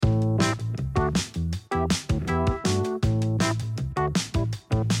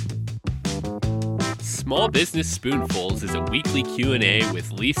Small Business Spoonfuls is a weekly Q&A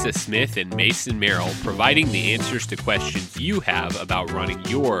with Lisa Smith and Mason Merrill, providing the answers to questions you have about running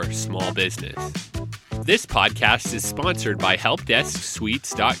your small business. This podcast is sponsored by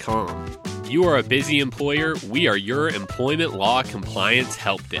HelpDeskSuites.com. You are a busy employer, we are your employment law compliance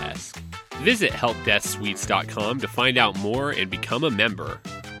help desk. Visit HelpDeskSuites.com to find out more and become a member.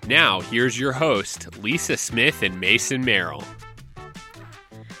 Now, here's your host, Lisa Smith and Mason Merrill.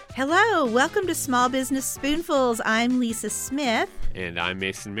 Hello, welcome to Small Business Spoonfuls. I'm Lisa Smith. And I'm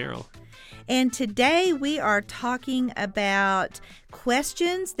Mason Merrill. And today we are talking about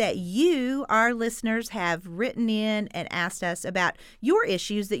questions that you, our listeners, have written in and asked us about your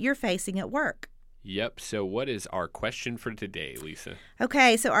issues that you're facing at work. Yep. So what is our question for today, Lisa?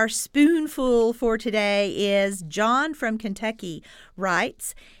 Okay, so our spoonful for today is John from Kentucky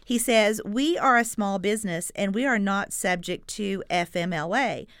writes. He says, we are a small business and we are not subject to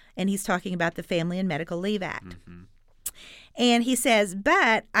FMLA. And he's talking about the Family and Medical Leave Act. Mm-hmm. And he says,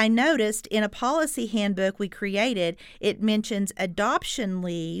 but I noticed in a policy handbook we created, it mentions adoption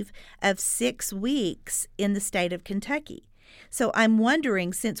leave of 6 weeks in the state of Kentucky. So I'm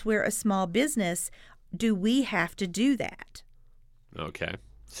wondering, since we're a small business, do we have to do that? Okay.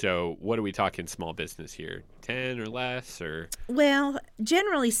 So what are we talking small business here? 10 or less or? Well,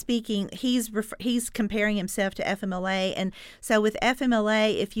 generally speaking, he's comparing himself to FMLA. And so with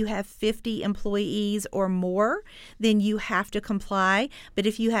FMLA, if you have 50 employees or more, then you have to comply. But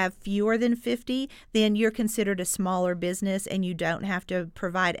if you have fewer than 50, then you're considered a smaller business and you don't have to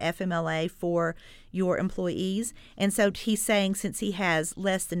provide FMLA for your employees. And so he's saying since he has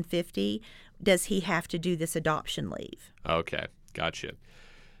less than 50, does he have to do this adoption leave? Okay, gotcha.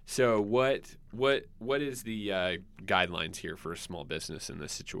 So what is the guidelines here for a small business in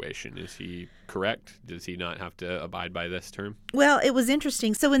this situation? Is he correct? Does he not have to abide by this term? Well, it was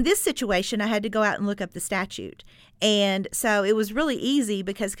interesting. So in this situation, I had to go out and look up the statute. And so it was really easy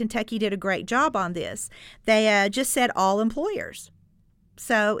because Kentucky did a great job on this. They just said all employers.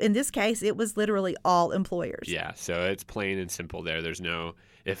 So in this case, it was literally all employers. Yeah, so it's plain and simple there. There's no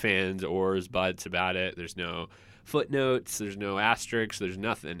ifs, ands, ors, buts about it. There's no footnotes, there's no asterisks, there's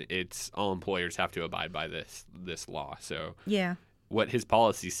nothing. It's all employers have to abide by this law. So yeah, what his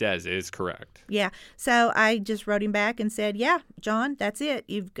policy says is correct. Yeah. So I just wrote him back and said, yeah, John, that's it.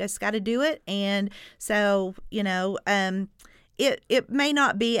 You've just got to do it. And so, it may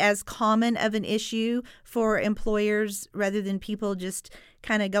not be as common of an issue for employers rather than people just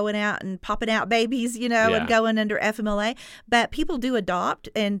kind of going out and popping out babies, and going under FMLA. But people do adopt,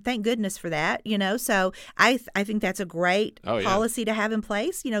 and thank goodness for that, So I think that's a great policy to have in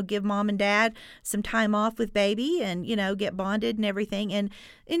place, give mom and dad some time off with baby and, get bonded and everything. And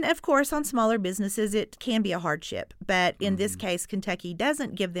of course, on smaller businesses, it can be a hardship. But in this case, Kentucky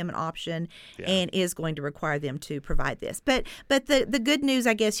doesn't give them an option and is going to require them to provide this. But the good news,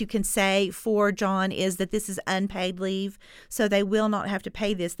 I guess you can say for John, is that this is unpaid leave. So they will not have to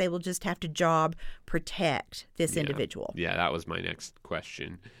pay this. They will just have to job protect this individual. Yeah, that was my next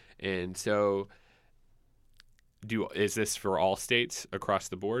question. And so is this for all states across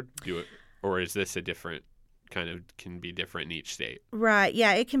the board? Or is this a different can be different in each state? Right.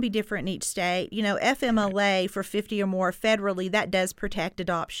 Yeah, it can be different in each state. FMLA for 50 or more federally, that does protect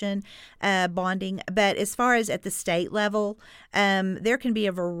adoption bonding. But as far as at the state level, there can be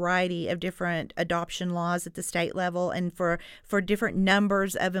a variety of different adoption laws at the state level. And for different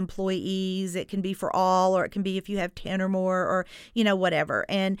numbers of employees, it can be for all, or it can be if you have 10 or more, or, whatever.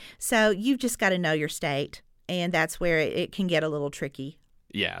 And so you've just got to know your state. And that's where it can get a little tricky.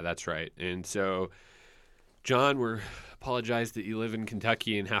 Yeah, that's right. And so, John, we apologize that you live in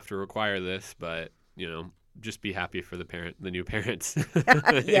Kentucky and have to require this, but, just be happy for the new parents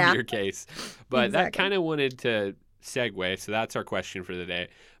in your case. But exactly. That kind of wanted to segue, so that's our question for the day.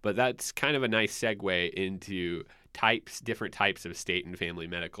 But that's kind of a nice segue into different types of state and family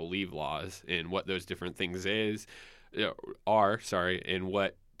medical leave laws and what those different things are, and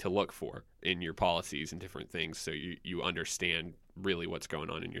what to look for in your policies and different things so you understand really what's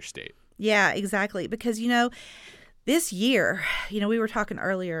going on in your state. Yeah, exactly. Because, this year, we were talking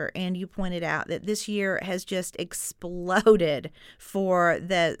earlier and you pointed out that this year has just exploded for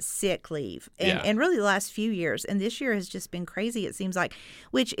the sick leave and really the last few years. And this year has just been crazy, it seems like,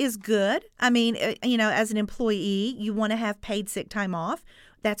 which is good. I mean, as an employee, you want to have paid sick time off.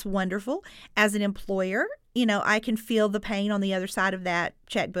 That's wonderful. As an employer, I can feel the pain on the other side of that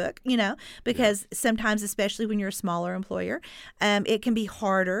checkbook, because sometimes, especially when you're a smaller employer, it can be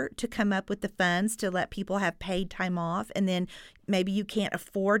harder to come up with the funds to let people have paid time off. And then maybe you can't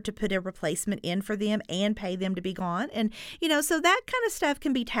afford to put a replacement in for them and pay them to be gone. And, so that kind of stuff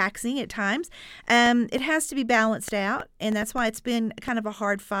can be taxing at times. It has to be balanced out. And that's why it's been kind of a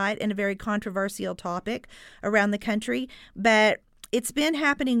hard fight and a very controversial topic around the country. But it's been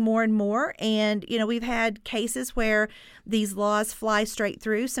happening more and more, and, we've had cases where these laws fly straight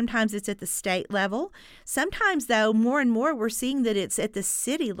through. Sometimes it's at the state level. Sometimes, though, more and more we're seeing that it's at the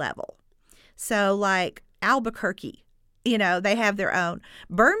city level. So, like Albuquerque, they have their own.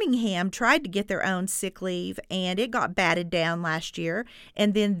 Birmingham tried to get their own sick leave, and it got batted down last year.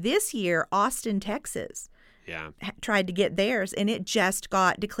 And then this year, Austin, Texas, tried to get theirs, and it just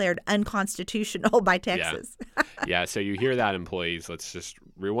got declared unconstitutional by Texas. Yeah, so you hear that, employees. Let's just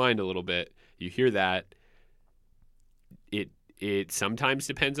rewind a little bit. You hear that. It sometimes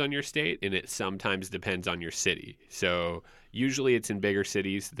depends on your state, and it sometimes depends on your city. So usually it's in bigger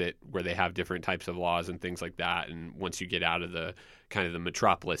cities where they have different types of laws and things like that. And once you get out of the kind of the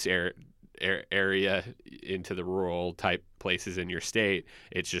metropolis area into the rural type places in your state,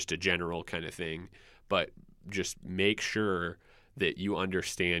 it's just a general kind of thing. But just make sure that you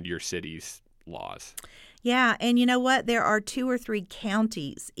understand your city's laws. Yeah, and you know what? There are 2 or 3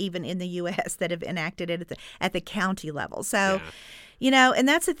 counties even in the U.S. that have enacted it at the county level. So, and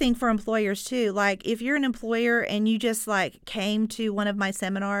that's the thing for employers too. Like, if you're an employer and you just came to one of my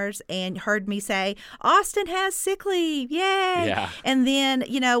seminars and heard me say, Austin has sick leave, yay! Yeah. And then,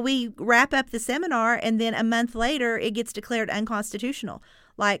 we wrap up the seminar, and then a month later it gets declared unconstitutional.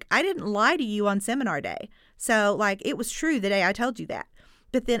 Like, I didn't lie to you on seminar day. So, it was true the day I told you that.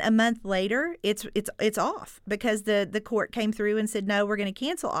 But then a month later, it's off because the court came through and said, no, we're going to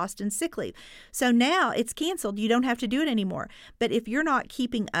cancel Austin's sick leave. So now it's canceled. You don't have to do it anymore. But if you're not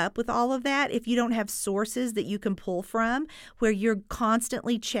keeping up with all of that, if you don't have sources that you can pull from where you're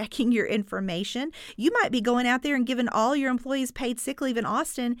constantly checking your information, you might be going out there and giving all your employees paid sick leave in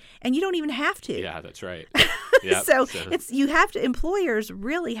Austin, and you don't even have to. Yeah, that's right. Yep. So employers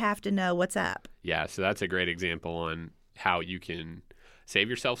really have to know what's up. Yeah, so that's a great example on how you can save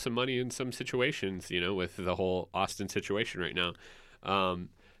yourself some money in some situations, with the whole Austin situation right now.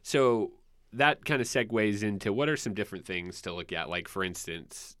 So that kind of segues into what are some different things to look at? Like, for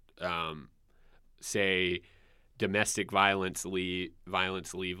instance, say domestic violence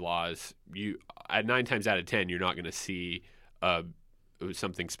leave laws. At 9 times out of 10, you're not going to see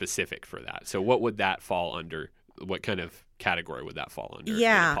something specific for that. So what would that fall under? What kind of category would that fall under in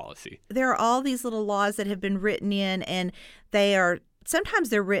a policy? There are all these little laws that have been written in, and sometimes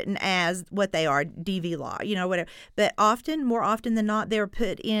they're written as what they are, DV law, whatever. But more often than not, they're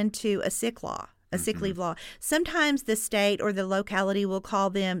put into a sick law, a sick leave law. Sometimes the state or the locality will call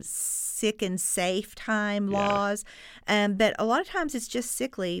them sick and safe time laws. But a lot of times it's just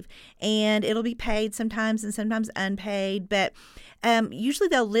sick leave, and it'll be paid sometimes and sometimes unpaid. But usually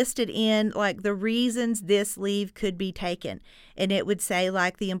they'll list it in the reasons this leave could be taken. And it would say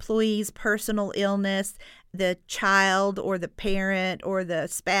the employee's personal illness, the child or the parent or the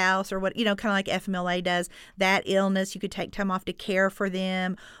spouse or what, kind of like FMLA does, that illness, you could take time off to care for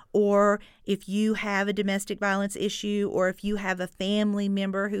them. Or if you have a domestic violence issue, or if you have a family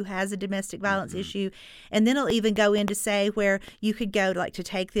member who has a domestic violence issue. And then it'll even go in to say where you could go to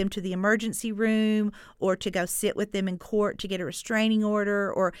take them to the emergency room, or to go sit with them in court to get a restraining order,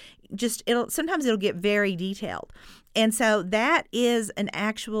 or sometimes it'll get very detailed. And so that is an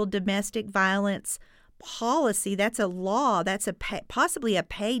actual domestic violence policy. That's a law. That's possibly a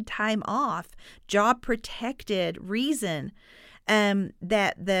paid time off, job protected reason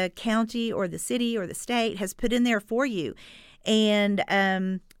that the county or the city or the state has put in there for you. And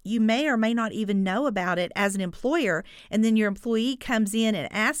you may or may not even know about it as an employer. And then your employee comes in and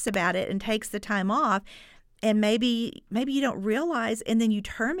asks about it and takes the time off. And maybe you don't realize, and then you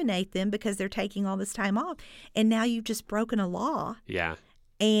terminate them because they're taking all this time off. And now you've just broken a law. Yeah.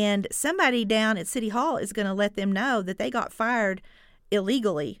 And somebody down at City Hall is going to let them know that they got fired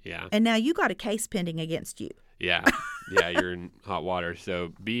illegally. Yeah. And now you got a case pending against you. Yeah. Yeah, you're in hot water.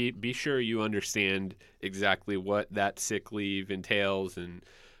 So be sure you understand exactly what that sick leave entails, and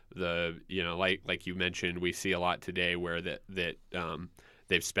like you mentioned, we see a lot today where that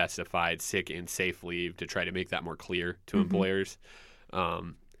they've specified sick and safe leave to try to make that more clear to employers.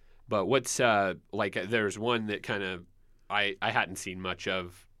 But what's there's one that kind of I hadn't seen much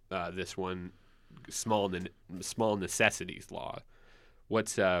of this one, small necessities law.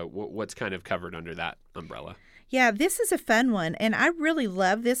 What's kind of covered under that umbrella? Yeah, this is a fun one, and I really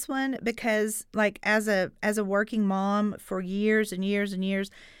love this one because, like, as a working mom for years and years and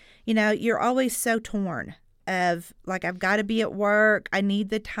years, you're always so torn of, like, I've got to be at work, I need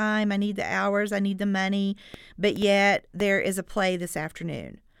the time, I need the hours, I need the money, but yet there is a play this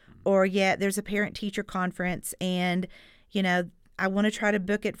afternoon, or yet there's a parent-teacher conference, and I want to try to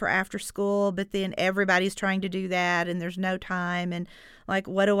book it for after school, but then everybody's trying to do that, and there's no time, and, like,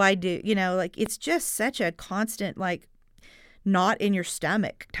 what do I do? Like, it's just such a constant, like, knot in your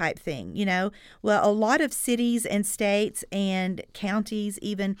stomach type thing, Well, a lot of cities and states and counties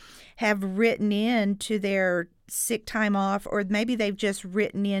even have written into their sick time off, or maybe they've just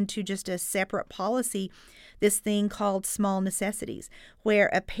written into just a separate policy, this thing called small necessities, where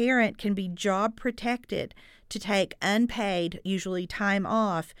a parent can be job protected to take unpaid, usually time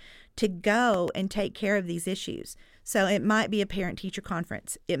off, to go and take care of these issues. So it might be a parent-teacher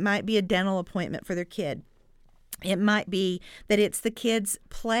conference. It might be a dental appointment for their kid. It might be that it's the kids'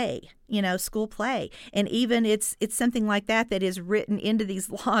 play, school play. And even it's something like that is written into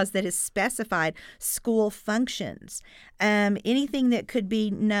these laws that is specified, school functions, anything that could be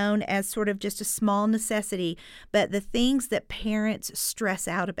known as sort of just a small necessity, but the things that parents stress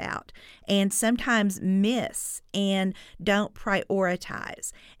out about and sometimes miss and don't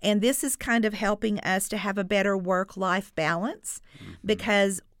prioritize. And this is kind of helping us to have a better work-life balance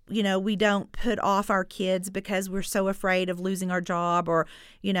because we don't put off our kids because we're so afraid of losing our job or,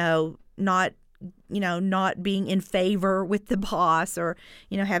 not being in favor with the boss or,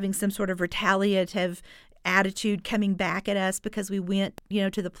 having some sort of retaliative attitude coming back at us because we went,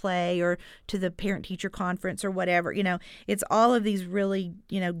 to the play or to the parent-teacher conference or whatever. It's all of these really,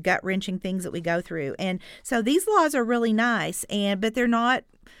 gut-wrenching things that we go through. And so these laws are really nice, but they're not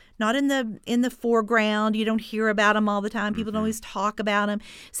in the foreground. You don't hear about them all the time. People don't always talk about them.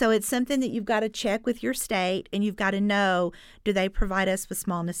 So it's something that you've got to check with your state, and you've got to know, do they provide us with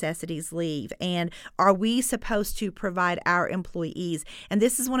small necessities leave? And are we supposed to provide our employees? And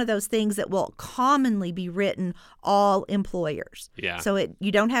this is one of those things that will commonly be written all employers. Yeah. So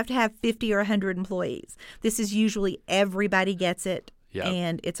you don't have to have 50 or 100 employees. This is usually everybody gets it,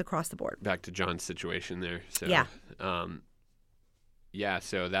 and it's across the board. Back to John's situation there. So, yeah. Yeah,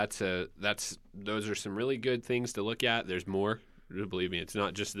 so those are some really good things to look at. There's more. Believe me, it's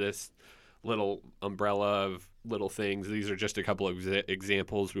not just this little umbrella of little things. These are just a couple of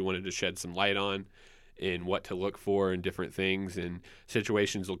examples we wanted to shed some light on in what to look for and different things. And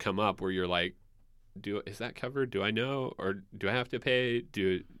situations will come up where you're like, is that covered? Do I know? Or do I have to pay?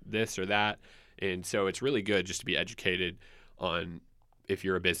 Do this or that? And so it's really good just to be educated on, if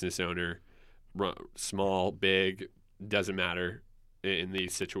you're a business owner, small, big, doesn't matter, in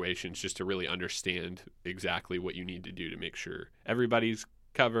these situations, just to really understand exactly what you need to do to make sure everybody's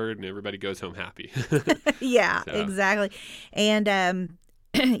covered and everybody goes home happy. Yeah, so. Exactly. And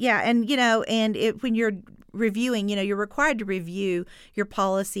yeah, and when you're reviewing, you're required to review your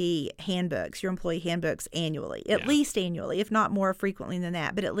policy handbooks, your employee handbooks annually, at least annually, if not more frequently than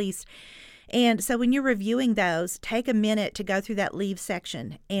that, but at least. And so when you're reviewing those, take a minute to go through that leave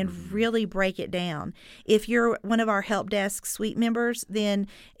section and really break it down. If you're one of our help desk suite members, then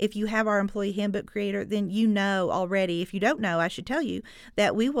if you have our employee handbook creator, then you know already. If you don't know, I should tell you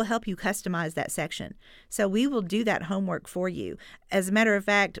that we will help you customize that section. So we will do that homework for you. As a matter of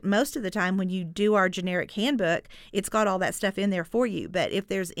fact, most of the time when you do our generic handbook, it's got all that stuff in there for you. But if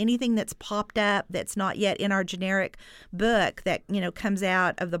there's anything that's popped up that's not yet in our generic book that, comes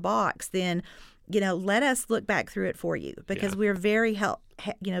out of the box, then let us look back through it for you, because we're very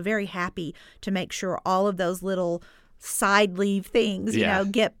very happy to make sure all of those little side leave things,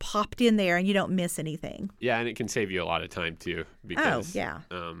 get popped in there and you don't miss anything. Yeah, and it can save you a lot of time too, because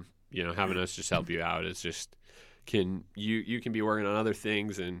having us just help you out is just you can be working on other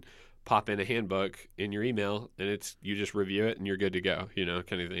things and pop in a handbook in your email, and you just review it and you're good to go,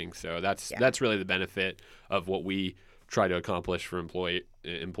 kind of thing. So that's really the benefit of what we try to accomplish for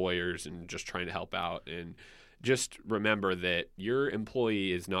employers and just trying to help out. And just remember that your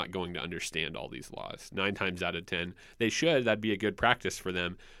employee is not going to understand all these laws. 9 times out of 10, they should. That'd be a good practice for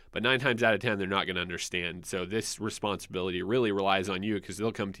them. But 9 times out of 10, they're not going to understand. So this responsibility really relies on you, because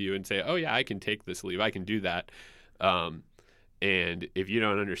they'll come to you and say, oh, yeah, I can take this leave. I can do that. And if you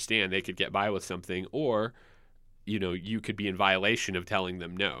don't understand, they could get by with something, or you could be in violation of telling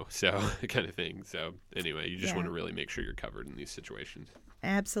them no. So kind of thing. So anyway, you just want to really make sure you're covered in these situations.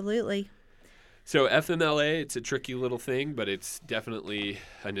 Absolutely. So FMLA, it's a tricky little thing, but it's definitely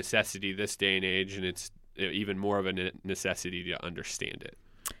a necessity this day and age, and it's even more of a necessity to understand it.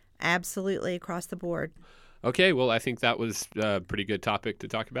 Absolutely, across the board. Okay, well, I think that was a pretty good topic to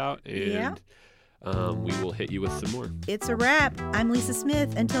talk about. And we will hit you with some more. It's a wrap. I'm Lisa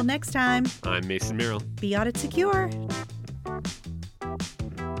Smith. Until next time, I'm Mason Merrill. Be audit secure.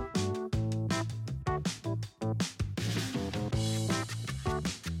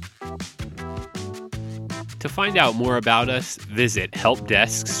 To find out more about us, visit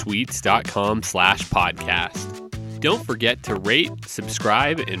helpdesksuites.com/podcast. Don't forget to rate,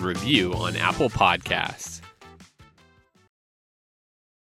 subscribe, and review on Apple Podcasts.